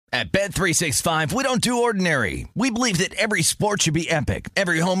At Bet365, we don't do ordinary. We believe that every sport should be epic.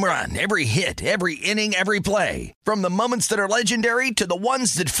 Every home run, every hit, every inning, every play. From the moments that are legendary to the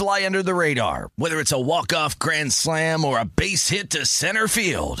ones that fly under the radar. Whether it's a walk-off grand slam or a base hit to center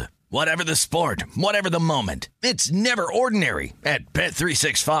field. Whatever the sport, whatever the moment. It's never ordinary at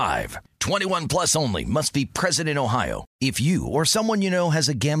Bet365. 21 plus only. Must be present in Ohio. If you or someone you know has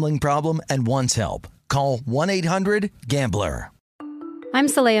a gambling problem and wants help, call 1-800-GAMBLER. I'm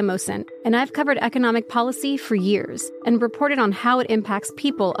Saleha Mohsin, and I've covered economic policy for years and reported on how it impacts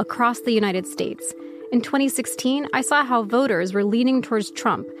people across the United States. In 2016, I saw how voters were leaning towards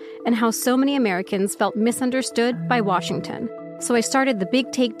Trump and how so many Americans felt misunderstood by Washington. So I started The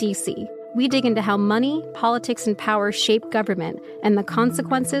Big Take DC. We dig into how money, politics, and power shape government and the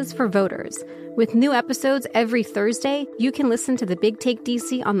consequences for voters. With new episodes every Thursday, you can listen to The Big Take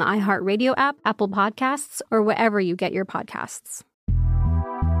DC on the iHeartRadio app, Apple Podcasts, or wherever you get your podcasts.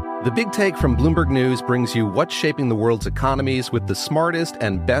 The Big Take from Bloomberg News brings you what's shaping the world's economies with the smartest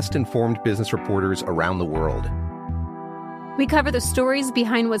and best-informed business reporters around the world. We cover the stories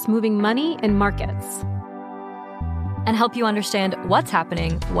behind what's moving money and markets. And help you understand what's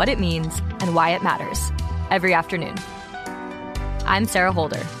happening, what it means, and why it matters. Every afternoon. I'm Sarah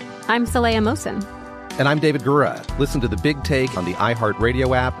Holder. I'm Saleha Mohsin. And I'm David Gura. Listen to The Big Take on the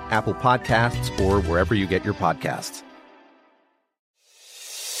iHeartRadio app, Apple Podcasts, or wherever you get your podcasts.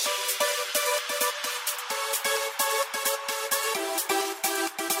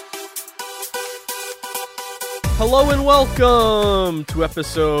 Hello and welcome to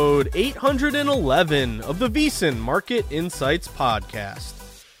episode 811 of the VEASAN Market Insights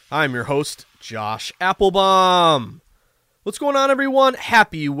Podcast. I'm your host, Josh Applebaum. What's going on, everyone?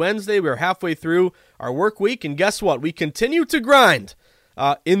 Happy Wednesday. We're halfway through our work week, and guess what? We continue to grind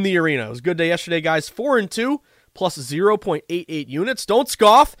in the arena. It was a good day yesterday, guys. 4-2 plus 0.88 units. Don't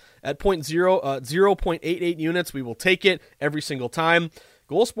scoff at 0.88 units. We will take it every single time.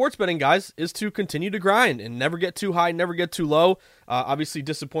 Goal of sports betting, guys, is to continue to grind and never get too high, never get too low. Obviously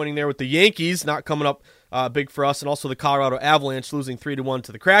disappointing there with the Yankees not coming up big for us, and also the Colorado Avalanche losing 3-1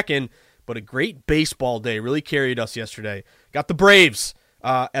 to the Kraken. But a great baseball day really carried us yesterday. Got the Braves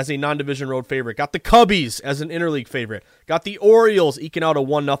as a non-division road favorite. Got the Cubbies as an interleague favorite. Got the Orioles eking out a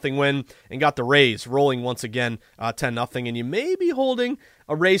 1-0 win. And got the Rays rolling once again 10-0. And you may be holding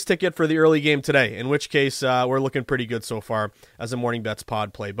a Rays ticket for the early game today, in which case we're looking pretty good so far as a Morning Bets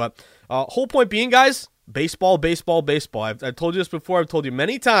pod play. But whole point being, guys, baseball. I've told you this before. I've told you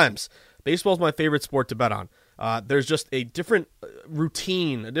many times. Baseball is my favorite sport to bet on. There's just a different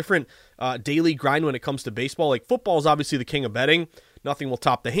routine, a different daily grind when it comes to baseball. Like football is obviously the king of betting. Nothing will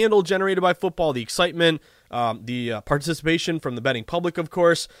top the handle generated by football, the excitement, the participation from the betting public, of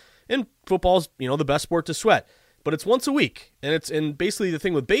course. And football's, the best sport to sweat. But it's once a week. And basically the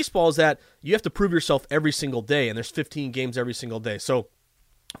thing with baseball is that you have to prove yourself every single day, and there's 15 games every single day. So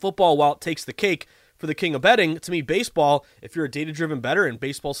football, while it takes the cake for the king of betting, to me, baseball, if you're a data-driven bettor, and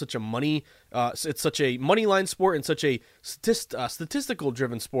baseball's such a it's such a money line sport and such a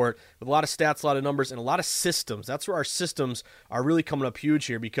statistical-driven sport with a lot of stats, a lot of numbers, and a lot of systems. That's where our systems are really coming up huge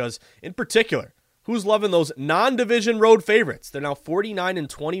here because, in particular, who's loving those non-division road favorites? They're now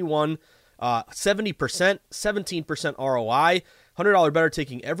 49-21, 70%, 17% ROI. $100 better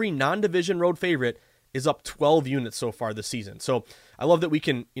taking every non-division road favorite is up 12 units so far this season. So I love that we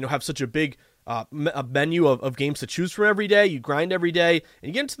can, have such a big a menu of games to choose from every day. You grind every day, and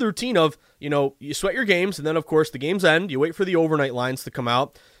you get into the routine of, you sweat your games, and then, of course, the games end. You wait for the overnight lines to come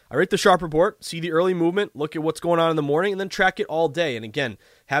out. I write the sharp report, see the early movement, look at what's going on in the morning, and then track it all day. And again,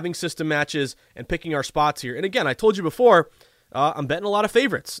 having system matches and picking our spots here. And again, I told you before, I'm betting a lot of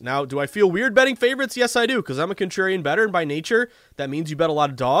favorites. Now, do I feel weird betting favorites? Yes, I do, because I'm a contrarian bettor, and by nature, that means you bet a lot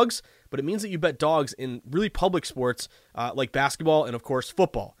of dogs, but it means that you bet dogs in really public sports like basketball and, of course,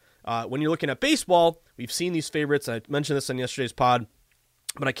 football. When you're looking at baseball, we've seen these favorites. I mentioned this on yesterday's pod,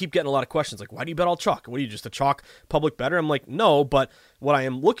 but I keep getting a lot of questions like, why do you bet all chalk? What are you, just a chalk public bettor? I'm like, no, but what I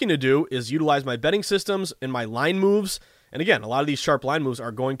am looking to do is utilize my betting systems and my line moves. And again, a lot of these sharp line moves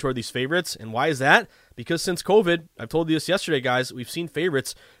are going toward these favorites. And why is that? Because since COVID, I've told you this yesterday, guys, we've seen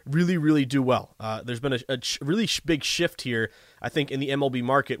favorites really, really do well. There's been a really big shift here, I think, in the MLB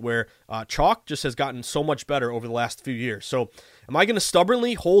market where chalk just has gotten so much better over the last few years. So am I going to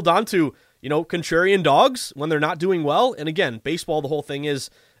stubbornly hold on to, contrarian dogs when they're not doing well? And again, baseball, the whole thing is,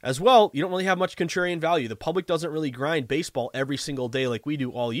 as well, you don't really have much contrarian value. The public doesn't really grind baseball every single day like we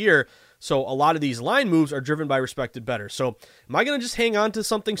do all year. So a lot of these line moves are driven by respected bettors. So am I going to just hang on to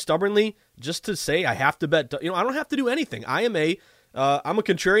something stubbornly just to say I have to bet? I don't have to do anything. I am a I'm a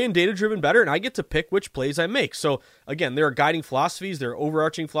contrarian, data-driven bettor, and I get to pick which plays I make. So, again, there are guiding philosophies, there are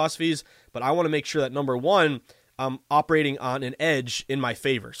overarching philosophies, but I want to make sure that, number one, I'm operating on an edge in my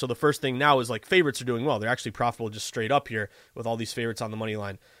favor. So the first thing now is like favorites are doing well. They're actually profitable just straight up here with all these favorites on the money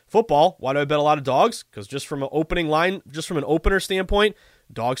line. Football, why do I bet a lot of dogs? Because just from an opening line, just from an opener standpoint,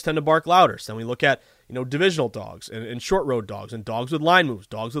 dogs tend to bark louder. So then we look at, divisional dogs and short road dogs and dogs with line moves,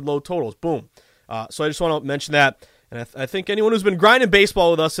 dogs with low totals, boom. So I just want to mention that. And I think anyone who's been grinding baseball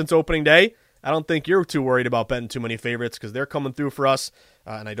with us since opening day, I don't think you're too worried about betting too many favorites because they're coming through for us,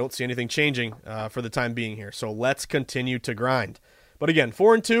 and I don't see anything changing for the time being here. So let's continue to grind. But again,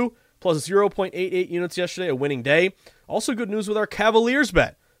 4-2 plus 0.88 units yesterday, a winning day. Also good news with our Cavaliers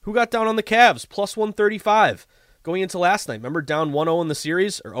bet. Who got down on the Cavs? Plus 135 going into last night. Remember down 1-0 in the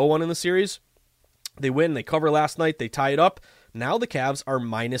series, or 0-1 in the series? They win, they cover last night, they tie it up. Now the Cavs are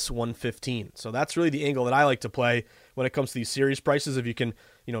minus 115. So that's really the angle that I like to play when it comes to these series prices. If you can,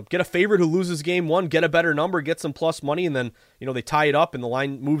 get a favorite who loses game one, get a better number, get some plus money, and then, they tie it up and the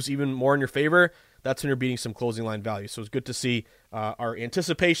line moves even more in your favor, that's when you're beating some closing line value. So it's good to see our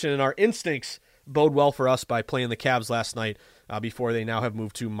anticipation and our instincts bode well for us by playing the Cavs last night before they now have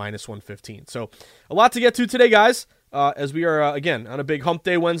moved to minus 115. So a lot to get to today, guys. As we are, again, on a big hump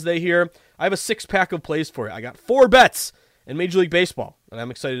day Wednesday here. I have a 6-pack of plays for you. I got 4 bets in Major League Baseball that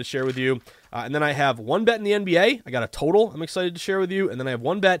I'm excited to share with you. And then I have 1 bet in the NBA. I got a total I'm excited to share with you. And then I have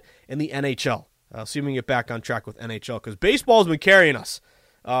 1 bet in the NHL. See if we can get back on track with NHL because baseball has been carrying us.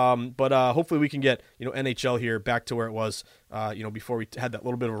 But hopefully we can get NHL here back to where it was before we had that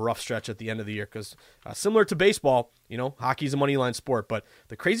little bit of a rough stretch at the end of the year. Because similar to baseball, hockey's a money line sport. But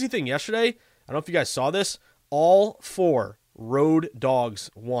the crazy thing yesterday, I don't know if you guys saw this, all 4 road dogs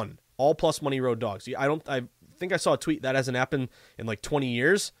won. All plus money road dogs. I think I saw a tweet that hasn't happened in like 20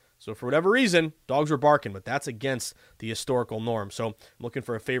 years. So for whatever reason, dogs were barking, but that's against the historical norm. So I'm looking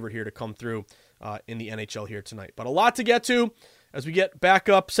for a favorite here to come through in the NHL here tonight. But a lot to get to as we get back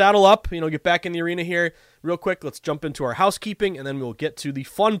up, saddle up, get back in the arena here. Real quick, let's jump into our housekeeping, and then we'll get to the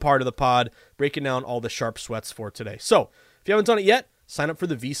fun part of the pod, breaking down all the sharp sweats for today. So if you haven't done it yet, sign up for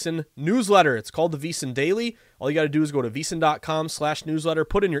the VSiN newsletter. It's called the VSiN Daily. All you got to do is go to vsin.com/newsletter,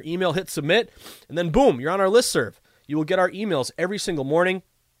 put in your email, hit submit, and then boom, you're on our listserv. You will get our emails every single morning.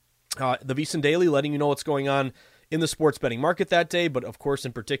 The VSiN Daily, letting you know what's going on in the sports betting market that day, but of course,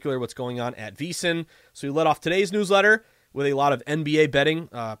 in particular, what's going on at VSiN. So we let off today's newsletter with a lot of NBA betting,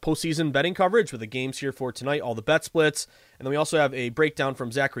 postseason betting coverage with the games here for tonight, all the bet splits. And then we also have a breakdown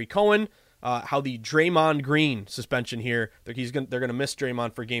from Zachary Cohen, how the Draymond Green suspension here, they're going to miss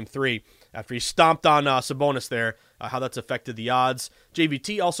Draymond for Game 3 after he stomped on Sabonis there, how that's affected the odds.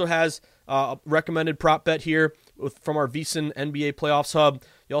 JVT also has a recommended prop bet here from our VSiN NBA Playoffs Hub.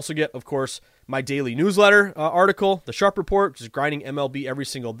 You also get, of course, my daily newsletter article, The Sharp Report, which is grinding MLB every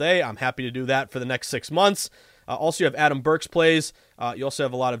single day. I'm happy to do that for the next 6 months. Also, you have Adam Burke's plays. You also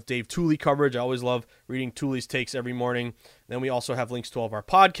have a lot of Dave Tooley coverage. I always love reading Tooley's takes every morning. Then we also have links to all of our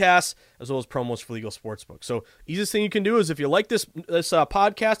podcasts, as well as promos for Legal Sportsbook. So easiest thing you can do is if you like this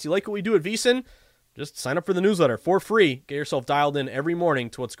podcast, you like what we do at VSiN, just sign up for the newsletter for free. Get yourself dialed in every morning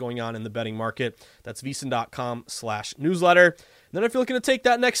to what's going on in the betting market. That's vsin.com/newsletter. And then if you're looking to take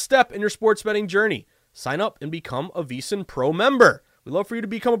that next step in your sports betting journey, sign up and become a VSiN Pro member. We'd love for you to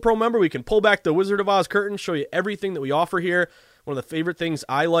become a pro member. We can pull back the Wizard of Oz curtain, show you everything that we offer here. One of the favorite things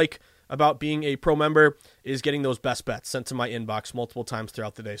I like about being a pro member is getting those best bets sent to my inbox multiple times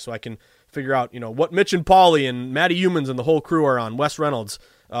throughout the day so I can figure out, what Mitch and Paulie and Matty Humans and the whole crew are on, Wes Reynolds.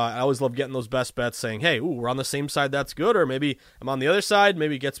 I always love getting those best bets saying, hey, we're on the same side, that's good, or maybe I'm on the other side.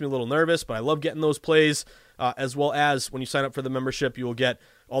 Maybe it gets me a little nervous, but I love getting those plays, as well as when you sign up for the membership, you will get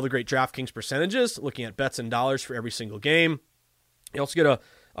all the great DraftKings percentages, looking at bets and dollars for every single game. You also get a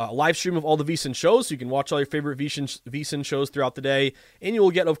live stream of all the VSiN shows, so you can watch all your favorite VSiN shows throughout the day, and you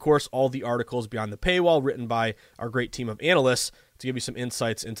will get, of course, all the articles beyond the paywall written by our great team of analysts to give you some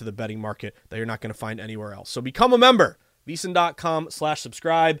insights into the betting market that you're not going to find anywhere else. So become a member,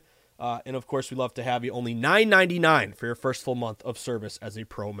 vsin.com/subscribe, and of course, we'd love to have you. Only $9.99 for your first full month of service as a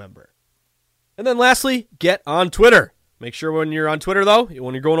pro member. And then lastly, get on Twitter. Make sure when you're on Twitter, though,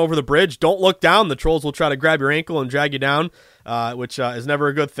 when you're going over the bridge, don't look down. The trolls will try to grab your ankle and drag you down, which is never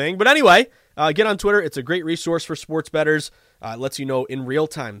a good thing. But anyway, get on Twitter. It's a great resource for sports bettors. It lets you know in real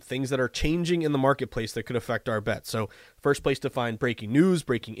time things that are changing in the marketplace that could affect our bets. So first place to find breaking news,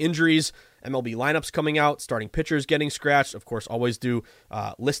 breaking injuries, MLB lineups coming out, starting pitchers getting scratched. Of course, always do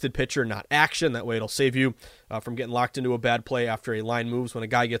listed pitcher, not action. That way it'll save you from getting locked into a bad play after a line moves when a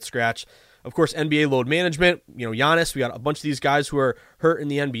guy gets scratched. Of course, NBA load management, Giannis, we got a bunch of these guys who are hurt in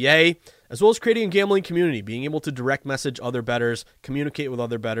the NBA, as well as creating a gambling community, being able to direct message other bettors, communicate with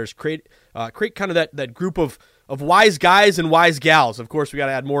other bettors, create kind of that group of wise guys and wise gals. Of course, we got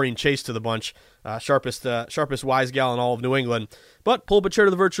to add Maureen Chase to the bunch, sharpest wise gal in all of New England. But pull up a chair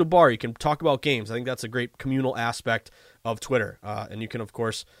to the virtual bar. You can talk about games. I think that's a great communal aspect of Twitter. And you can, of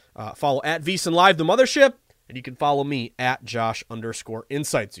course, follow at VSiN Live, the mothership. And you can follow me at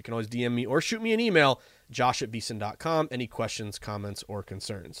Josh_Insights. You can always DM me or shoot me an email, josh@vsin.com. Any questions, comments, or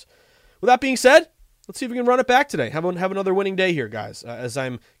concerns. With that being said, let's see if we can run it back today. Have another winning day here, guys, as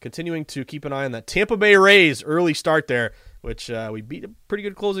I'm continuing to keep an eye on that Tampa Bay Rays early start there, which we beat a pretty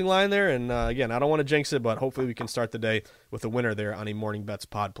good closing line there. And again, I don't want to jinx it, but hopefully we can start the day with a winner there on a Morning Bets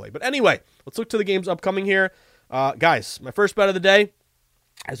pod play. But anyway, let's look to the games upcoming here. Guys, my first bet of the day,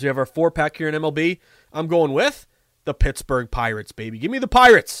 as we have our 4-pack here in MLB, I'm going with the Pittsburgh Pirates, baby. Give me the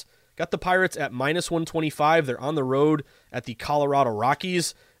Pirates. Got the Pirates at -125. They're on the road at the Colorado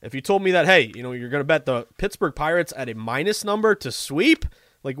Rockies. If you told me that, hey, you're going to bet the Pittsburgh Pirates at a minus number to sweep,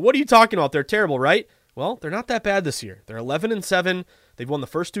 like, what are you talking about? They're terrible, right? Well, they're not that bad this year. They're 11-7. They've won the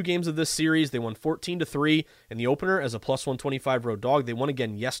first 2 games of this series. They won 14-3 in the opener as a +125 road dog. They won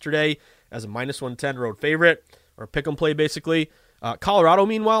again yesterday as a -110 road favorite, or pick 'em play, basically. Colorado,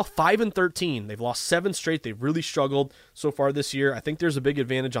 meanwhile, 5-13. They've lost 7 straight. They've really struggled so far this year. I think there's a big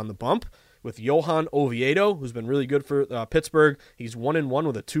advantage on the bump with Johan Oviedo, who's been really good for Pittsburgh. He's 1-1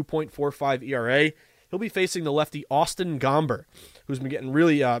 with a 2.45 ERA. He'll be facing the lefty Austin Gomber, who's been getting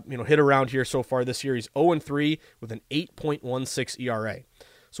really hit around here so far this year. He's 0-3 with an 8.16 ERA.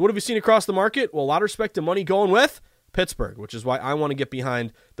 So what have we seen across the market? Well, a lot of respect to money going with Pittsburgh, which is why I want to get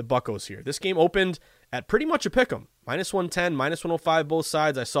behind the Buccos here. This game opened at pretty much a pick'em. -110, -105, both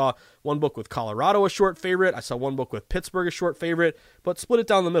sides. I saw one book with Colorado a short favorite. I saw one book with Pittsburgh a short favorite, but split it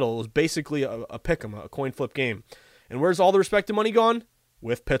down the middle. It was basically a pick'em, a coin flip game. And where's all the respected money gone?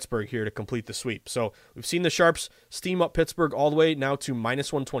 With Pittsburgh here to complete the sweep. So we've seen the Sharps steam up Pittsburgh all the way now to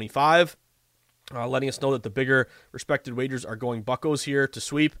 -125, letting us know that the bigger respected wagers are going Buccos here to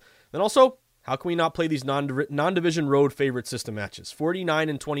sweep. Then also, how can we not play these non-division road favorite system matches?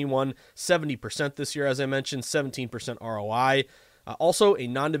 49-21, 70% this year, as I mentioned, 17% ROI. Also, a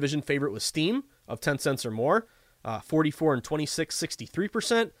non-division favorite with Steam of 10 cents or more, 44-26,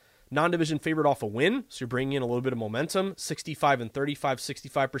 63%. Non-division favorite off a win, so you're bringing in a little bit of momentum, 65-35,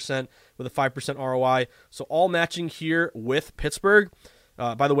 65% with a 5% ROI. So all matching here with Pittsburgh.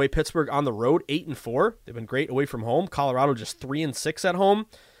 By the way, Pittsburgh on the road, 8-4. They've been great away from home. Colorado just 3-6 at home.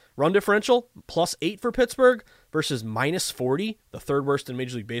 Run differential, +8 for Pittsburgh versus -40, the third worst in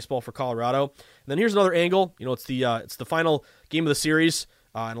Major League Baseball for Colorado. And then here's another angle. It's the final game of the series.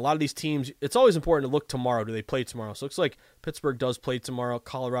 And a lot of these teams, it's always important to look tomorrow. Do they play tomorrow? So it looks like Pittsburgh does play tomorrow.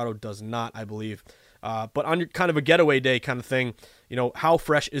 Colorado does not, I believe. But on your kind of a getaway day kind of thing, how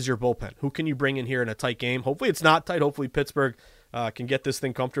fresh is your bullpen? Who can you bring in here in a tight game? Hopefully it's not tight. Hopefully Pittsburgh can get this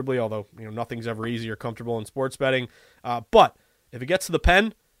thing comfortably, although nothing's ever easy or comfortable in sports betting. But if it gets to the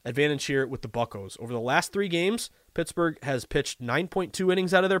pen, advantage here with the Buccos. Over the last 3 games, Pittsburgh has pitched 9.2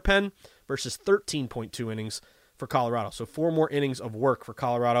 innings out of their pen versus 13.2 innings for Colorado. So 4 more innings of work for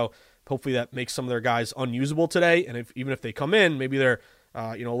Colorado. Hopefully that makes some of their guys unusable today. And even if they come in, maybe they're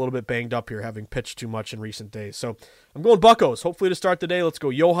a little bit banged up here, having pitched too much in recent days. So I'm going Buccos. Hopefully to start the day, let's go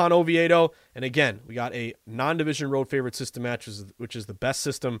Johan Oviedo. And again, we got a non-division road favorite system match, which is the best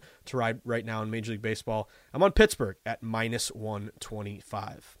system to ride right now in Major League Baseball. I'm on Pittsburgh at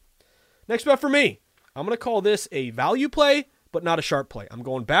 -125. Next bet for me. I'm going to call this a value play, but not a sharp play. I'm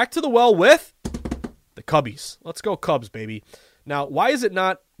going back to the well with the Cubbies. Let's go Cubs, baby. Now, why is it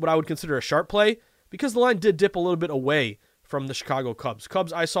not what I would consider a sharp play? Because the line did dip a little bit away from the Chicago Cubs.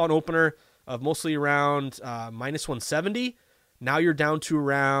 Cubs, I saw an opener of mostly around -170. Now you're down to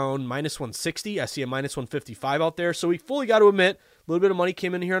around -160. I see a -155 out there. So we fully got to admit, a little bit of money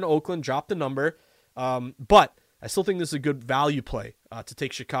came in here in Oakland, dropped the number. But I still think this is a good value play to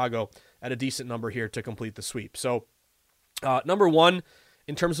take Chicago at a decent number here to complete the sweep. So number one,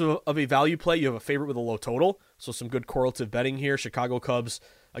 in terms of a value play, you have a favorite with a low total. So some good correlative betting here. Chicago Cubs,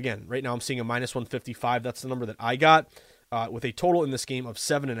 again, right now I'm seeing a -155. That's the number that I got. With a total in this game of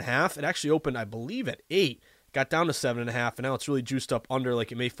 7.5. It actually opened, I believe, at 8, got down to 7.5, and now it's really juiced up under,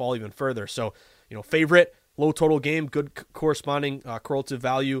 like it may fall even further. So, favorite, low total game, good corresponding correlative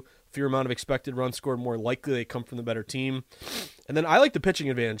value fewer amount of expected runs scored, more likely they come from the better team. And then I like the pitching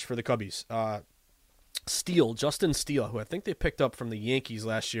advantage for the Cubbies. Justin Steele, who I think they picked up from the Yankees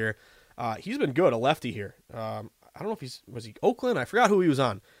last year. He's been good, a lefty here. I don't know if was he Oakland? I forgot who he was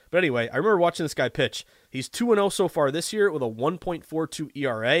on. But anyway, I remember watching this guy pitch. He's 2-0 so far this year with a 1.42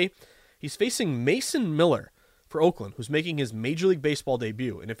 ERA. He's facing Mason Miller for Oakland, who's making his Major League Baseball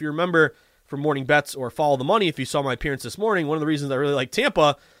debut. And if you remember from Morning Bets or Follow the Money, if you saw my appearance this morning, one of the reasons I really like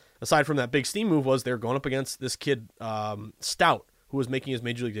Tampa, aside from that big steam move, was they're going up against this kid, Stout, who was making his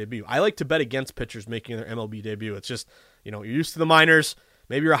Major League debut. I like to bet against pitchers making their MLB debut. It's just, you're used to the minors.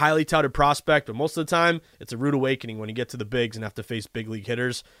 Maybe you're a highly touted prospect, but most of the time, it's a rude awakening when you get to the bigs and have to face big league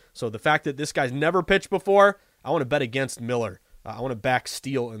hitters. So the fact that this guy's never pitched before, I want to bet against Miller. I want to back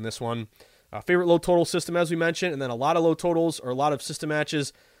Steele in this one. Favorite low total system, as we mentioned, and then a lot of low totals or a lot of system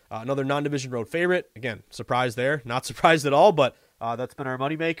matches. Another non-division road favorite. Again, surprised there. Not surprised at all, but that's been our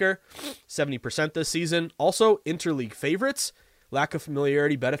moneymaker. 70% this season. Also, interleague favorites. Lack of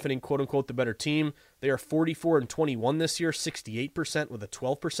familiarity benefiting, quote-unquote, the better team. They are 44-21 this year, 68% with a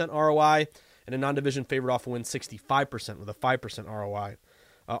 12% ROI, and a non-division favorite off a win, 65% with a 5% ROI.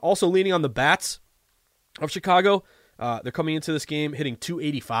 Also leaning on the bats of Chicago. They're coming into this game hitting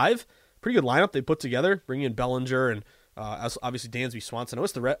 .285. Pretty good lineup they put together, bringing in Bellinger and obviously Dansby Swanson.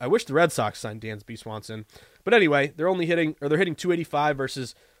 I wish the Red Sox signed Dansby Swanson. But anyway, they're hitting .285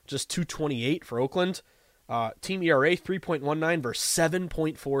 versus just .228 for Oakland. Team ERA 3.19 versus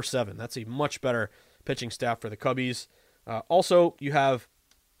 7.47. That's a much better pitching staff for the Cubbies. Also, you have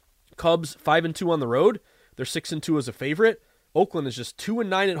Cubs 5-2 on the road. They're 6-2 as a favorite. Oakland is just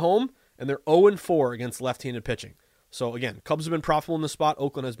 2-9 at home, and they're 0-4 against left-handed pitching. So again, Cubs have been profitable in this spot.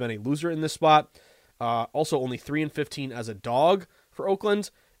 Oakland has been a loser in this spot. Also, only 3-15 as a dog for Oakland.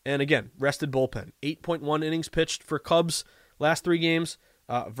 And again, rested bullpen. 8.1 innings pitched for Cubs last 3 games.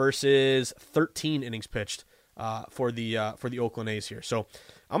 Versus 13 innings pitched for the Oakland A's here. So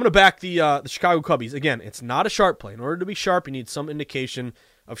I'm going to back the Chicago Cubbies. Again, it's not a sharp play. In order to be sharp, you need some indication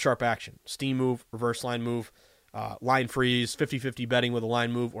of sharp action. Steam move, reverse line move, line freeze, 50-50 betting with a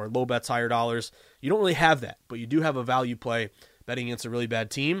line move, or low bets, higher dollars. You don't really have that, but you do have a value play betting against a really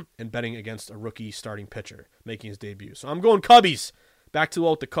bad team and betting against a rookie starting pitcher making his debut. So I'm going Cubbies. Back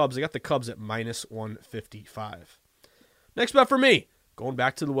to the Cubs. I got the Cubs at -155. Next bet for me. Going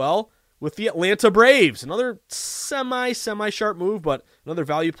back to the well with the Atlanta Braves. Another semi-sharp move, but another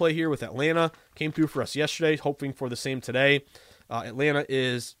value play here with Atlanta. Came through for us yesterday, hoping for the same today. Atlanta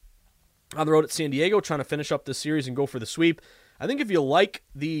is on the road at San Diego, trying to finish up this series and go for the sweep. I think if you like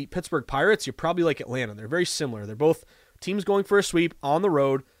the Pittsburgh Pirates, you probably like Atlanta. They're very similar. They're both teams going for a sweep on the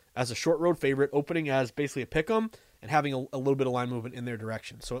road as a short road favorite, opening as basically a pick'em and having a little bit of line movement in their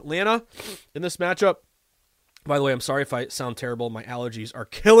direction. So Atlanta in this matchup. By the way, I'm sorry if I sound terrible. My allergies are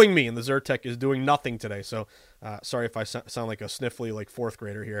killing me, and the Zyrtec is doing nothing today. So sorry if I sound like a sniffly, fourth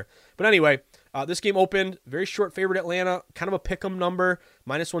grader here. But anyway, this game opened very short favorite Atlanta, kind of a pick'em number,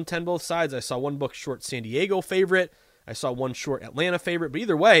 -110 both sides. I saw one book short San Diego favorite. I saw one short Atlanta favorite. But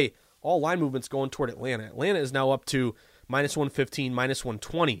either way, all line movements going toward Atlanta. Atlanta is now up to -115,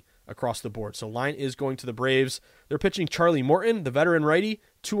 -120 across the board. So line is going to the Braves. They're pitching Charlie Morton, the veteran righty,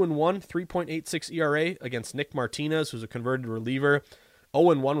 2-1, 3.86 ERA against Nick Martinez, who's a converted reliever,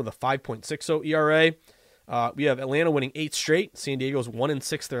 0-1 with a 5.60 ERA. We have Atlanta winning 8 straight. San Diego's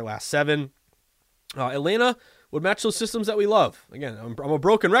 1-6 their last 7. Atlanta would match those systems that we love. Again, I'm a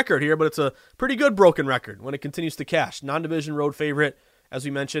broken record here, but it's a pretty good broken record when it continues to cash. Non-division road favorite, as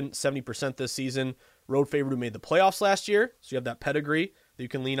we mentioned, 70% this season. Road favorite who made the playoffs last year, so you have that pedigree that you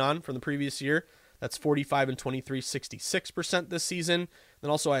can lean on from the previous year. That's 45-23, 66% this season.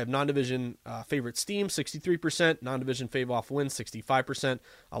 Then also I have non-division favorite Steam, 63%. Non-division fave off win, 65%.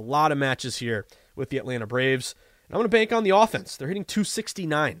 A lot of matches here with the Atlanta Braves. And I'm going to bank on the offense. They're hitting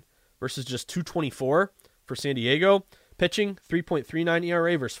 .269 versus just .224 for San Diego. Pitching, 3.39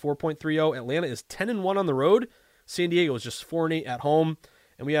 ERA versus 4.30. Atlanta is 10-1 on the road. San Diego is just 4-8 at home.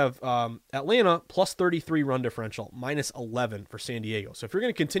 And we have Atlanta plus 33 run differential, -11 for San Diego. So if you're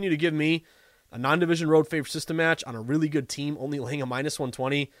going to continue to give me a non-division road favorite system match on a really good team, only laying a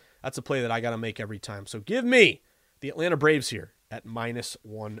 -120, that's a play that I got to make every time. So give me the Atlanta Braves here at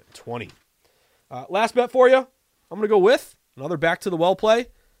 -120. Last bet for you, I'm going to go with another back to the well play.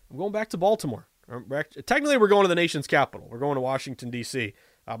 I'm going back to Baltimore. Technically, we're going to the nation's capital. We're going to Washington, D.C.,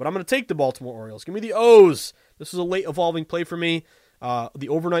 but I'm going to take the Baltimore Orioles. Give me the O's. This was a late evolving play for me. The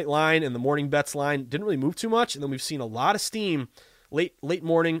overnight line and the morning bets line didn't really move too much, and then we've seen a lot of steam late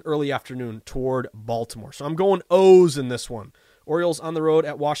morning, early afternoon toward Baltimore. So I'm going O's in this one. Orioles on the road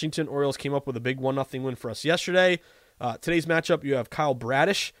at Washington. Orioles came up with a big 1-0 win for us yesterday. Today's matchup, you have Kyle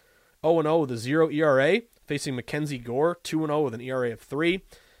Bradish 0-0 with a 0 ERA, facing Mackenzie Gore, 2-0 with an ERA of 3.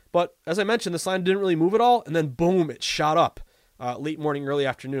 But as I mentioned, this line didn't really move at all, and then boom, it shot up late morning, early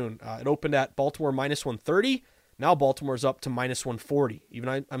afternoon. It opened at Baltimore minus 130. Now Baltimore's up to minus 140.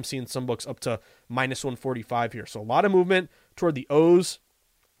 Even I'm seeing some books up to minus 145 here. So a lot of movement toward the O's.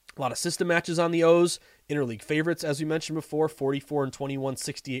 A lot of system matches on the O's. Interleague favorites, as we mentioned before, 44-21,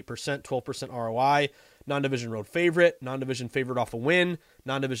 68%, 12% ROI. Non-division road favorite, non-division favorite off a win,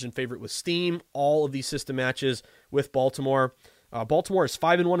 non-division favorite with steam. All of these system matches with Baltimore. Baltimore is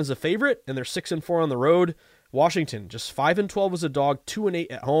 5-1 as a favorite, and they're 6-4 on the road. Washington, just 5-12 as a dog,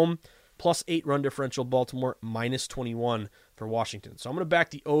 2-8 at home. Plus 8 run differential. Baltimore minus 21 for Washington. So I'm going to back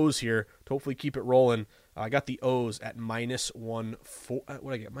the O's here to hopefully keep it rolling. I got the O's at minus 140.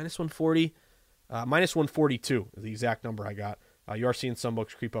 What did I get? Minus 140? Minus 142 is the exact number I got. You are seeing some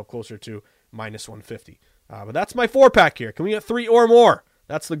books creep up closer to minus 150. But that's my 4-pack here. Can we get 3 or more?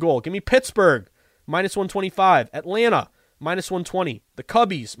 That's the goal. Give me Pittsburgh, minus 125. Atlanta, minus 120. The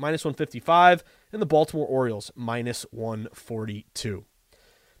Cubbies, minus 155. And the Baltimore Orioles, minus 142.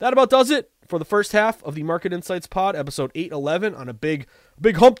 That about does it for the first half of the Market Insights Pod, episode 811, on a big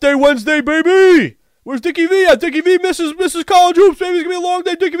Hump Day Wednesday, baby! Where's Dickie V at? Dickie V misses college hoops, baby. It's going to be a long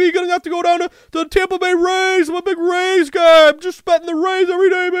day. Dickie V going to have to go down to the Tampa Bay Rays. I'm a big Rays guy. I'm just betting the Rays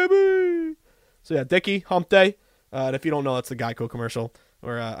every day, baby. So yeah, Dickie, Hump Day. And if you don't know, that's the Geico commercial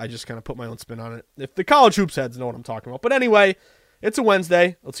where I just kind of put my own spin on it. If the college hoops heads know what I'm talking about. But anyway, it's a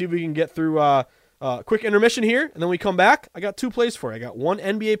Wednesday. Let's see if we can get through quick intermission here, and then we come back. I got 2 plays for you. I got 1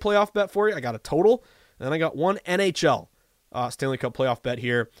 NBA playoff bet for you. I got a total, and then I got 1 NHL Stanley Cup playoff bet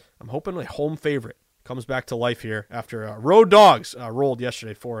here. I'm hoping my home favorite comes back to life here after Road Dogs rolled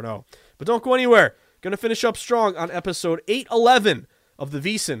yesterday 4-0. But don't go anywhere. Going to finish up strong on episode 811 of the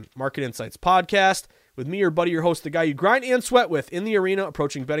VSiN Market Insights Podcast with me, your buddy, your host, the guy you grind and sweat with in the arena,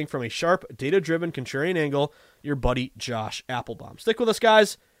 approaching betting from a sharp, data-driven, contrarian angle, your buddy Josh Applebaum. Stick with us,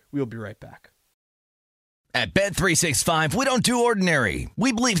 guys. We'll be right back. At Bet365, we don't do ordinary.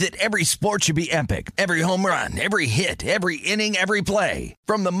 We believe that every sport should be epic. Every home run, every hit, every inning, every play.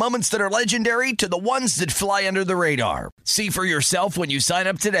 From the moments that are legendary to the ones that fly under the radar. See for yourself when you sign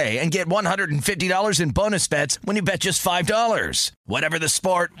up today and get $150 in bonus bets when you bet just $5. Whatever the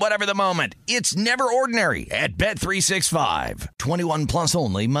sport, whatever the moment, it's never ordinary at Bet365. 21 plus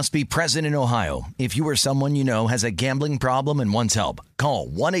only. Must be present in Ohio. If you or someone you know has a gambling problem and wants help, call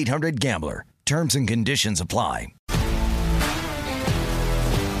 1-800-GAMBLER. Terms and conditions apply.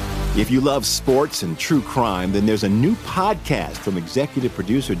 If you love sports and true crime, then there's a new podcast from executive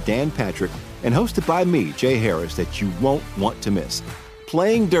producer Dan Patrick and hosted by me, Jay Harris, that you won't want to miss.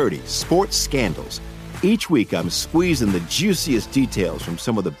 Playing Dirty: Sports Scandals. Each week, I'm squeezing the juiciest details from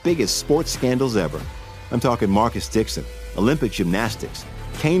some of the biggest sports scandals ever. I'm talking Marcus Dixon, Olympic gymnastics,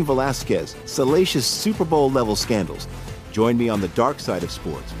 Cain Velasquez, salacious Super Bowl-level scandals. Join me on the dark side of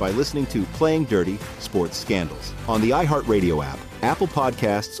sports by listening to Playing Dirty: Sports Scandals on the iHeartRadio app, Apple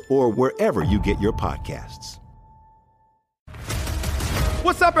Podcasts, or wherever you get your podcasts.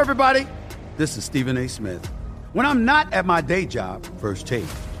 What's up, everybody? This is Stephen A. Smith. When I'm not at my day job, First Take,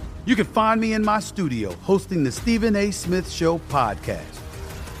 you can find me in my studio hosting the Stephen A. Smith Show podcast.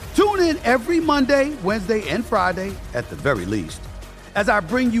 Tune in every Monday, Wednesday, and Friday, at the very least, as I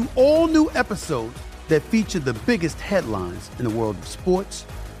bring you all new episodes that feature the biggest headlines in the world of sports,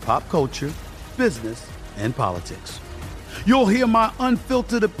 pop culture, business, and politics. You'll hear my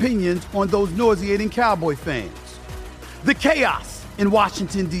unfiltered opinions on those nauseating Cowboy fans, the chaos in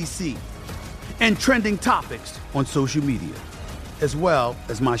Washington, D.C., and trending topics on social media, as well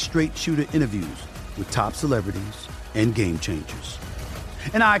as my straight shooter interviews with top celebrities and game changers.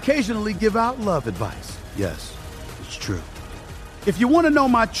 And I occasionally give out love advice. Yes, it's true. If you want to know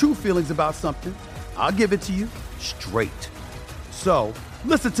my true feelings about something, I'll give it to you straight. So,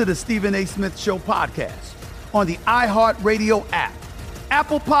 listen to the Stephen A. Smith Show podcast on the iHeartRadio app,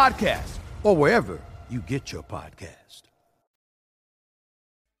 Apple Podcasts, or wherever you get your podcast.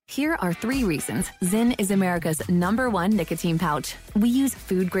 Here are 3 reasons Zyn is America's #1 nicotine pouch. We use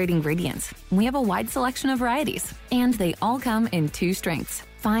food-grade ingredients. We have a wide selection of varieties, and they all come in 2 strengths.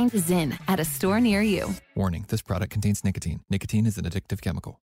 Find Zyn at a store near you. Warning, this product contains nicotine. Nicotine is an addictive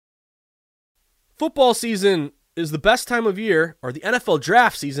chemical. Football season is the best time of year, or the NFL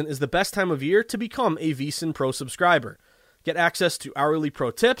draft season is the best time of year to become a VSiN Pro subscriber. Get access to hourly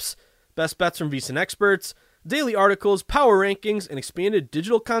pro tips, best bets from VSiN experts, daily articles, power rankings, and expanded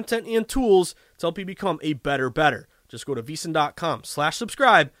digital content and tools to help you become a better. Just go to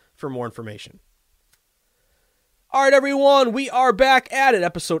VSiN.com/subscribe for more information. All right, everyone, we are back at it,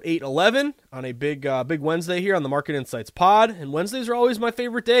 episode 811 on a big Wednesday here on the Market Insights pod. And Wednesdays are always my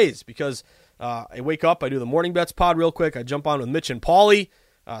favorite days because I wake up, I do the morning bets pod real quick, I jump on with Mitch and Paulie.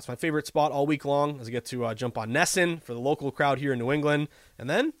 It's my favorite spot all week long as I get to jump on Nesson for the local crowd here in New England. And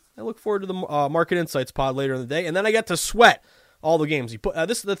then I look forward to the Market Insights pod later in the day. And then I get to sweat all the games.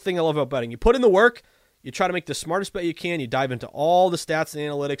 This is the thing I love about betting. You put in the work, you try to make the smartest bet you can, you dive into all the stats and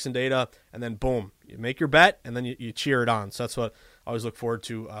analytics and data, and then boom, you make your bet, and then you cheer it on. So that's what I always look forward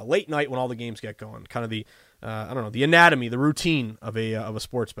to late night when all the games get going. Kind of the, the anatomy, the routine of a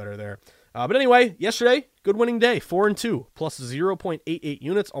sports bettor there. But anyway, yesterday, good winning day, 4-2, plus 0.88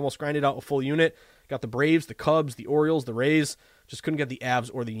 units, almost grinded out a full unit. Got the Braves, the Cubs, the Orioles, the Rays. Just couldn't get the Avs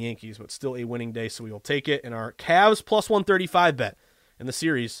or the Yankees, but still a winning day, so we will take it. And our Cavs plus 135 bet in the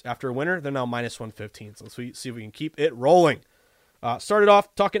series after a winner, they're now minus 115. So let's see if we can keep it rolling. Started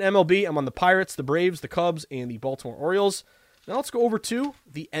off talking MLB. I'm on the Pirates, the Braves, the Cubs, and the Baltimore Orioles. Now let's go over to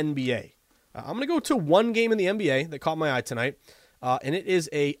the NBA. I'm going to go to one game in the NBA that caught my eye tonight, and it is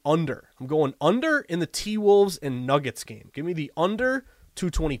a under. I'm going under in the T-Wolves and Nuggets game. Give me the under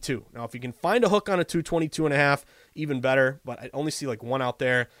 222. Now, if you can find a hook on a 222.5, even better, but I only see like one out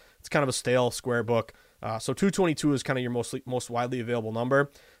there. It's kind of a stale square book. So 222 is kind of your most widely available number.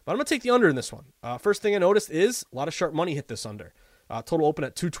 But I'm going to take the under in this one. First thing I noticed is a lot of sharp money hit this under. Total open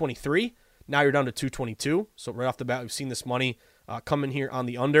at 223. Now you're down to 222. So right off the bat, we've seen this money come in here on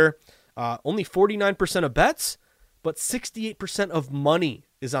the under. Only 49% of bets, but 68% of money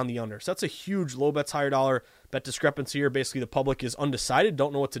is on the under. So that's a huge low bets, higher dollar bet discrepancy here. Basically, the public is undecided,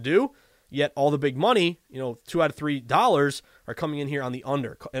 don't know what to do. Yet all the big money, $2 out of $3 are coming in here on the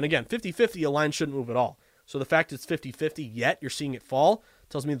under. And again, 50-50, a line shouldn't move at all. So the fact it's 50-50, yet you're seeing it fall,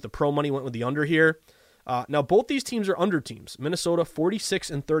 tells me that the pro money went with the under here. Now, both these teams are under teams. Minnesota,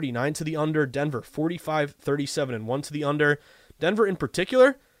 46-39 to the under. Denver, 45-37-1 to the under. Denver in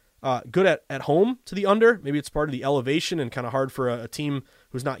particular, good at home to the under. Maybe it's part of the elevation and kind of hard for a team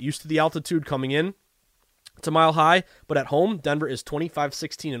who's not used to the altitude coming in. It's a mile high, but at home, Denver is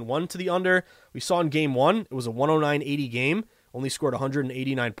 25-16-1 to the under. We saw in game one, it was a 109-80 game, only scored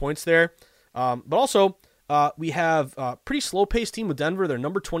 189 points there. But also, we have a pretty slow-paced team with Denver. They're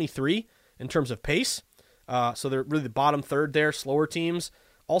number 23 in terms of pace. So they're really the bottom third there, slower teams.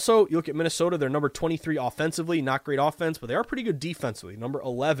 Also, you look at Minnesota, they're number 23 offensively, not great offense, but they are pretty good defensively, number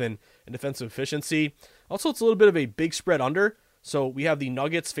 11 in defensive efficiency. Also, it's a little bit of a big spread under. So we have the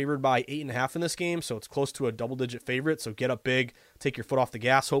Nuggets favored by 8.5 in this game, so it's close to a double-digit favorite. So get up big, take your foot off the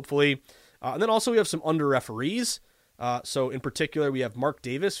gas, hopefully. And then also we have some under referees. So in particular, we have Mark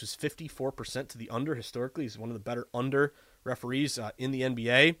Davis, who's 54% to the under historically. He's one of the better under referees in the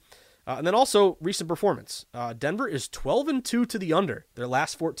NBA. And then also recent performance. Denver is 12-2 to the under their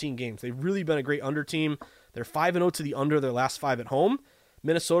last 14 games. They've really been a great under team. They're 5-0 to the under their last 5 at home.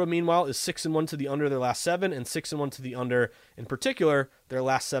 Minnesota, meanwhile, is 6-1 to the under their last 7 and 6-1 to the under, in particular, their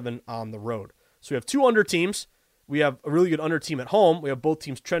last 7 on the road. So we have 2 under teams. We have a really good under team at home. We have both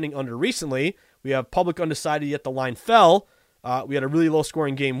teams trending under recently. We have public undecided, yet the line fell. We had a really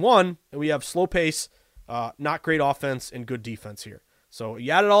low-scoring game 1, and we have slow pace, not great offense, and good defense here. So you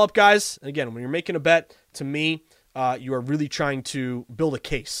add it all up, guys. And again, when you're making a bet, to me, you are really trying to build a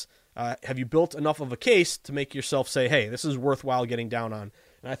case. Have you built enough of a case to make yourself say, hey, this is worthwhile getting down on?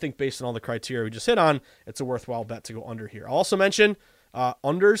 And I think based on all the criteria we just hit on, it's a worthwhile bet to go under here. I'll also mention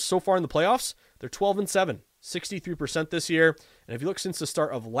unders so far in the playoffs, they're 12-7, 63% this year. And if you look since the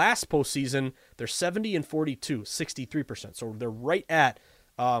start of last postseason, they're 70-42, 63%. So they're right at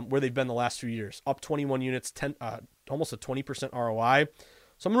where they've been the last few years, up 21 units, almost a 20% ROI.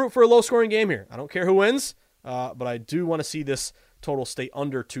 So I'm going to root for a low-scoring game here. I don't care who wins, but I do want to see this total stay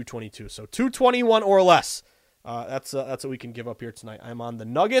under 222. So 221 or less. That's what we can give up here tonight. I'm on the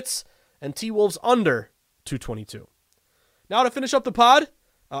Nuggets and T-Wolves under 222. Now to finish up the pod,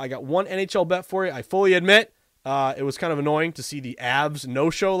 I got one NHL bet for you. I fully admit it was kind of annoying to see the Avs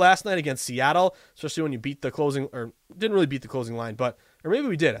no-show last night against Seattle, especially when you beat the closing, or didn't really beat the closing line, but or maybe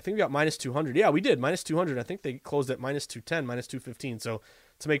we did. I think we got minus 200. Yeah, we did, minus 200. I think they closed at minus 210, minus 215. So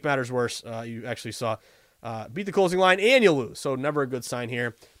to make matters worse, you actually saw beat the closing line and you lose. So never a good sign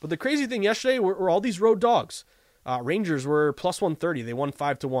here. But the crazy thing yesterday were all these road dogs. Rangers were plus 130. They won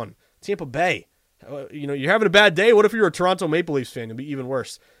 5-1. Tampa Bay, you're having a bad day. What if you're a Toronto Maple Leafs fan? It'd be even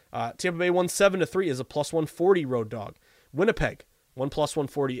worse. Tampa Bay won 7-3 as a plus 140 road dog. Winnipeg won plus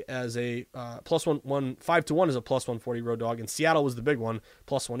 140 as a plus 5-1 as a plus 140 road dog. And Seattle was the big one,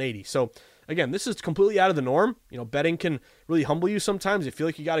 plus 180. So again, this is completely out of the norm. Betting can really humble you sometimes. You feel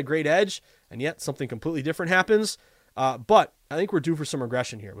like you got a great edge, and yet something completely different happens. But I think we're due for some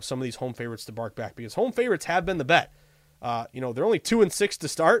regression here with some of these home favorites to bark back, because home favorites have been the bet. They're only 2-6 to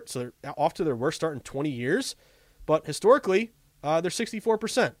start, so they're off to their worst start in 20 years. But historically, they're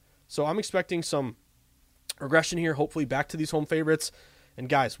 64%. So I'm expecting some regression here, hopefully back to these home favorites. And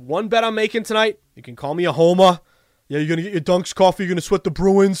guys, one bet I'm making tonight, you can call me a homer. Yeah, you're going to get your Dunks coffee, you're going to sweat the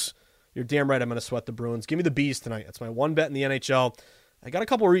Bruins. You're damn right I'm going to sweat the Bruins. Give me the Bees tonight. That's my one bet in the NHL. I got a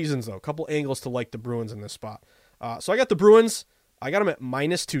couple reasons, though, a couple angles to like the Bruins in this spot. So I got the Bruins. I got them at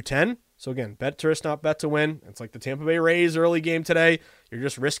minus 210. So again, bet to risk, not bet to win. It's like the Tampa Bay Rays early game today. You're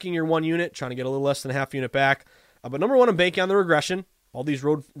just risking your 1 unit, trying to get a little less than a half unit back. But number one, I'm banking on the regression. All these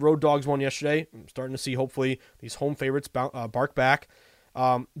road dogs won yesterday. I'm starting to see, hopefully, these home favorites bark back.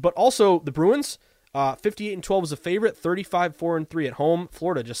 But also the Bruins, 58-12 as a favorite, 35-4-3 at home.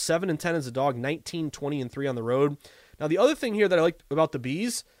 Florida just 7-10 as a dog, 19-20-3 on the road. Now the other thing here that I like about the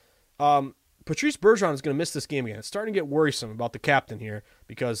Bees, Patrice Bergeron is going to miss this game again. It's starting to get worrisome about the captain here,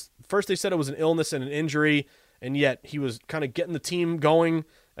 because first they said it was an illness and an injury, and yet he was kind of getting the team going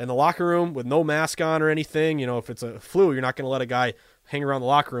in the locker room with no mask on or anything. If it's a flu, you're not going to let a guy hang around the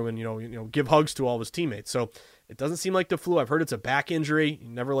locker room and give hugs to all of his teammates. So it doesn't seem like the flu. I've heard it's a back injury. You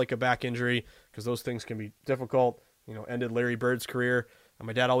never like a back injury because those things can be difficult. Ended Larry Bird's career. And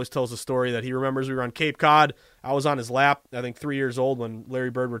my dad always tells a story that he remembers we were on Cape Cod. I was on his lap, I think 3 years old, when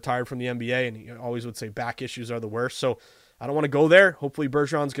Larry Bird retired from the NBA, and he always would say back issues are the worst. So I don't want to go there. Hopefully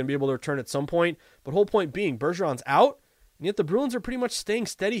Bergeron's going to be able to return at some point. But whole point being, Bergeron's out, and yet the Bruins are pretty much staying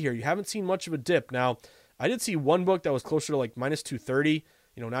steady here. You haven't seen much of a dip. Now, I did see one book that was closer to like minus 230.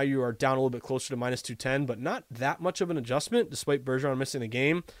 Now you are down a little bit closer to minus 210, but not that much of an adjustment despite Bergeron missing the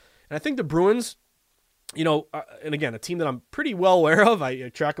game. And I think the Bruins, and again, a team that I'm pretty well aware of. I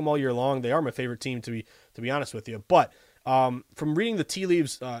track them all year long. They are my favorite team, to be honest with you. But from reading the tea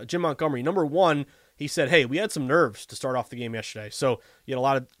leaves, Jim Montgomery, number one, he said, hey, we had some nerves to start off the game yesterday. So you had a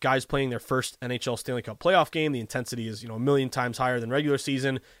lot of guys playing their first NHL Stanley Cup playoff game. The intensity is, a million times higher than regular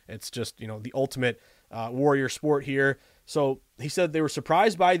season. It's just, the ultimate warrior sport here. So he said they were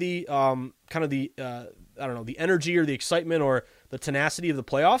surprised by the the energy or the excitement or the tenacity of the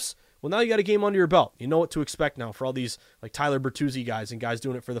playoffs. Well, now you got a game under your belt. You know what to expect now for all these like Tyler Bertuzzi guys and guys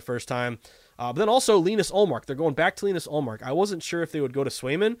doing it for the first time. But then also Linus Ullmark. They're going back to Linus Ullmark. I wasn't sure if they would go to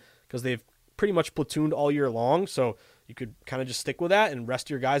Swayman because they've pretty much platooned all year long. So you could kind of just stick with that and rest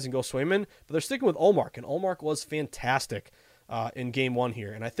your guys and go Swayman. But they're sticking with Ullmark, and Ullmark was fantastic in game one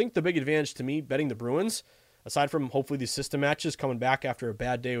here. And I think the big advantage to me betting the Bruins, aside from hopefully these system matches coming back after a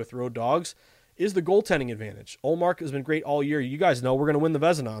bad day with road dogs, is the goaltending advantage. Ullmark has been great all year. You guys know we're going to win the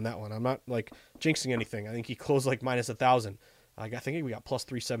Vezina on that one. I'm not like jinxing anything. I think he closed like minus 1,000. I think we got plus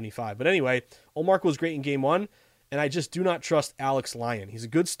 375. But anyway, Ullmark was great in game one, and I just do not trust Alex Lyon. He's a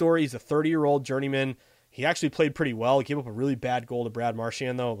good story. He's a 30-year-old journeyman. He actually played pretty well. He gave up a really bad goal to Brad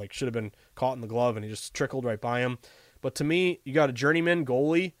Marchand, though. Like, should have been caught in the glove, and he just trickled right by him. But to me, you got a journeyman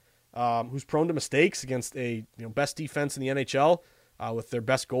goalie who's prone to mistakes against a best defense in the NHL. With their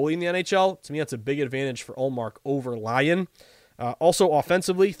best goalie in the NHL. To me, that's a big advantage for Ullmark over Lyon. Also,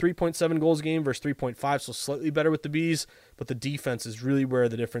 offensively, 3.7 goals a game versus 3.5, so slightly better with the Bees, but the defense is really where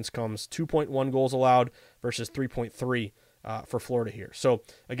the difference comes. 2.1 goals allowed versus 3.3 for Florida here. So,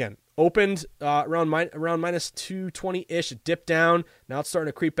 again, opened around minus 220-ish, dipped down. Now it's starting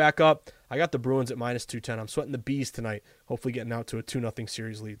to creep back up. I got the Bruins at minus 210. I'm sweating the Bees tonight, hopefully getting out to a 2-0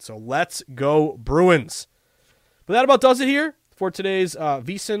 series lead. So let's go Bruins. But that about does it here for today's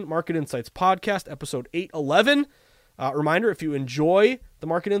VSiN Market Insights podcast, episode 811. Reminder, if you enjoy the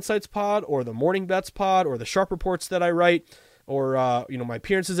Market Insights pod or the Morning Bets pod or the Sharp Reports that I write or my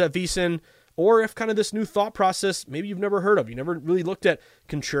appearances at VSiN, or if kind of this new thought process maybe you've never heard of, you never really looked at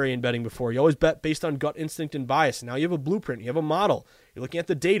contrarian betting before, you always bet based on gut instinct and bias. Now you have a blueprint, you have a model, you're looking at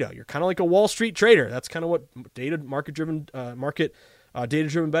the data, you're kind of like a Wall Street trader. That's kind of what data-driven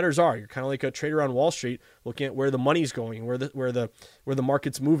bettors are. You're kind of like a trader on Wall Street, looking at where the money's going, where the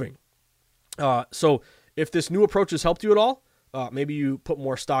market's moving. So if this new approach has helped you at all, maybe you put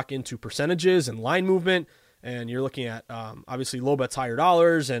more stock into percentages and line movement, and you're looking at obviously low bets, higher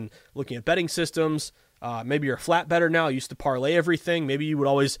dollars, and looking at betting systems. Maybe you're a flat better now. You used to parlay everything. Maybe you would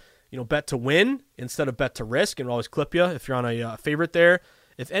always bet to win instead of bet to risk, and always clip you if you're on a favorite there.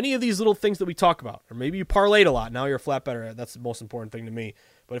 If any of these little things that we talk about, or maybe you parlayed a lot, now you're a flat better, that's the most important thing to me.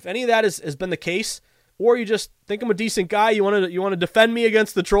 But if any of that has been the case, or you just think I'm a decent guy, you want to defend me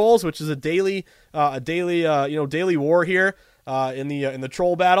against the trolls, which is a daily war here in the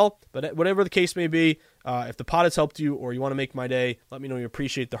troll battle. But whatever the case may be, if the pod has helped you or you want to make my day, let me know you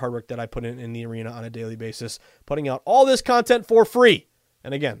appreciate the hard work that I put in the arena on a daily basis, putting out all this content for free.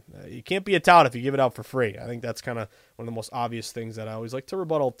 And again, you can't be a tout if you give it out for free. I think that's kind of one of the most obvious things that I always like to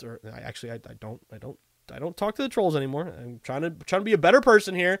rebuttal. I don't talk to the trolls anymore. I'm trying to be a better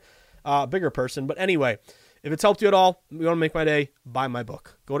person here, bigger person. But anyway, if it's helped you at all, you want to make my day, buy my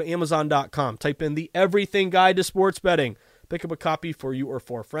book. Go to Amazon.com, type in the Everything Guide to Sports Betting. Pick up a copy for you or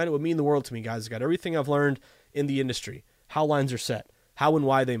for a friend. It would mean the world to me, guys. It's got everything I've learned in the industry, how lines are set, how and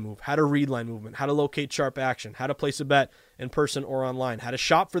why they move, how to read line movement, how to locate sharp action, how to place a bet in person or online, how to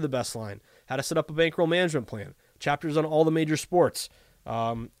shop for the best line, how to set up a bankroll management plan, chapters on all the major sports.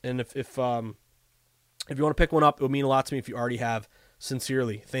 And if you want to pick one up, it would mean a lot to me if you already have.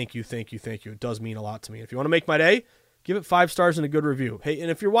 Sincerely, thank you. It does mean a lot to me. If you want to make my day, give it 5 stars and a good review. Hey, and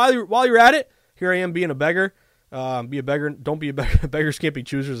if while you're at it, here I am being a beggar. Be a beggar. Don't be a beggar. Beggars can't be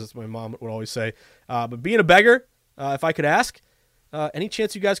choosers, as my mom would always say. But being a beggar, if I could ask, any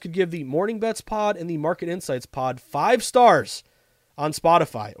chance you guys could give the Morning Bets pod and the Market Insights pod 5 stars on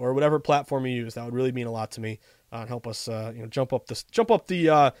Spotify or whatever platform you use? That would really mean a lot to me and help us, jump up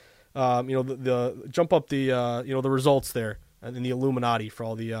the results there in the Illuminati for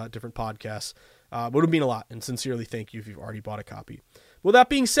all the different podcasts. It would mean a lot, and sincerely thank you if you've already bought a copy. With that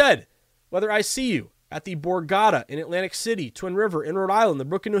being said, whether I see you at the Borgata in Atlantic City, Twin River in Rhode Island, the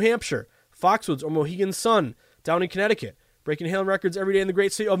Brook in New Hampshire, Foxwoods or Mohegan Sun down in Connecticut, breaking Halen records every day in the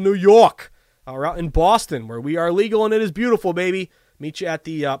great city of New York, or out in Boston, where we are legal and it is beautiful, baby. Meet you at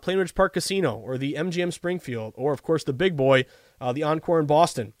the Plainridge Park Casino or the MGM Springfield, or, of course, the big boy, the Encore in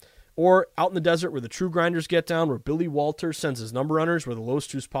Boston. Or out in the desert where the true grinders get down, where Billy Walters sends his number runners, where the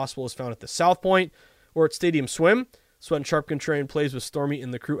lowest juice possible is found at the South Point, or at Stadium Swim. Sweat and Sharp Contrarian plays with Stormy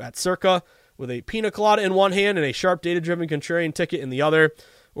and the crew at Circa, with a pina colada in one hand and a sharp data-driven contrarian ticket in the other.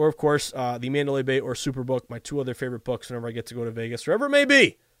 Or, of course, the Mandalay Bay or Superbook, my 2 other favorite books whenever I get to go to Vegas, wherever it may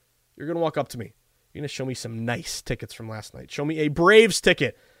be. You're going to walk up to me. You're going to show me some nice tickets from last night. Show me a Braves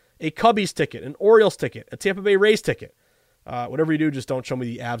ticket, a Cubbies ticket, an Orioles ticket, a Tampa Bay Rays ticket. Whatever you do, just don't show me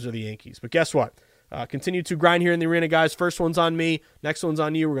the Avs or the Yankees. But guess what? Continue to grind here in the arena, guys. First one's on me. Next one's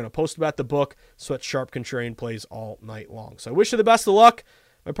on you. We're going to post about the book. Sweat Sharp Contrarian plays all night long. So I wish you the best of luck.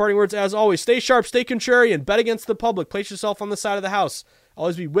 My parting words, as always, stay sharp, stay contrarian, bet against the public, place yourself on the side of the house.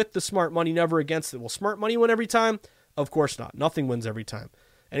 Always be with the smart money, never against it. Will smart money win every time? Of course not. Nothing wins every time.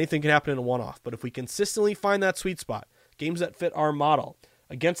 Anything can happen in a one-off. But if we consistently find that sweet spot, games that fit our model,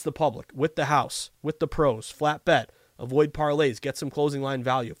 against the public, with the house, with the pros, flat bet, avoid parlays, get some closing line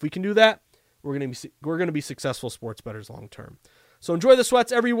value. If we can do that, we're going to be successful sports bettors long term. So enjoy the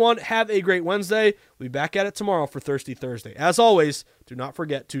sweats, everyone. Have a great Wednesday. We'll be back at it tomorrow for Thirsty Thursday. As always, do not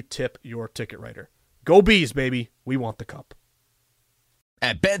forget to tip your ticket writer. Go Bees, baby. We want the cup.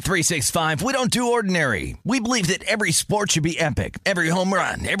 At Bet365, we don't do ordinary. We believe that every sport should be epic. Every home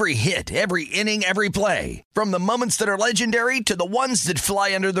run, every hit, every inning, every play. From the moments that are legendary to the ones that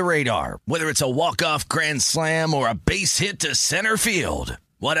fly under the radar. Whether it's a walk-off grand slam or a base hit to center field.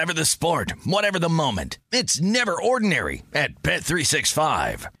 Whatever the sport, whatever the moment. It's never ordinary at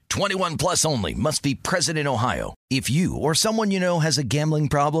Bet365. 21 plus only. Must be present in Ohio. If you or someone you know has a gambling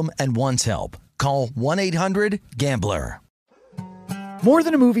problem and wants help, call 1-800-GAMBLER. More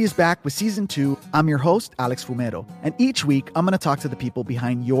Than a Movie is back with Season 2. I'm your host, Alex Fumero, and each week I'm going to talk to the people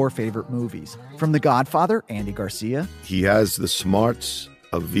behind your favorite movies. From The Godfather, Andy Garcia. He has the smarts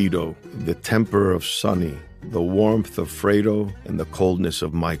of Vito, the temper of Sonny, the warmth of Fredo, and the coldness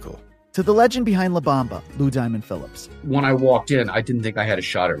of Michael. To the legend behind La Bamba, Lou Diamond Phillips. When I walked in, I didn't think I had a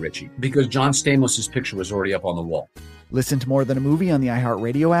shot at Richie because John Stamos' picture was already up on the wall. Listen to More Than a Movie on the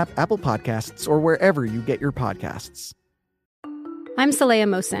iHeartRadio app, Apple Podcasts, or wherever you get your podcasts. I'm Saleha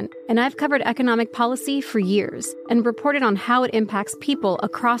Mohsen, and I've covered economic policy for years and reported on how it impacts people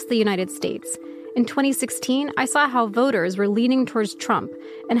across the United States. In 2016, I saw how voters were leaning towards Trump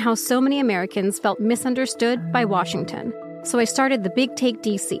and how so many Americans felt misunderstood by Washington. So I started The Big Take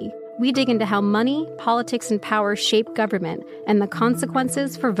DC. We dig into how money, politics, and power shape government and the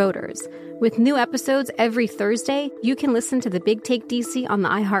consequences for voters. With new episodes every Thursday, you can listen to The Big Take DC on the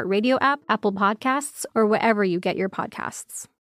iHeartRadio app, Apple Podcasts, or wherever you get your podcasts.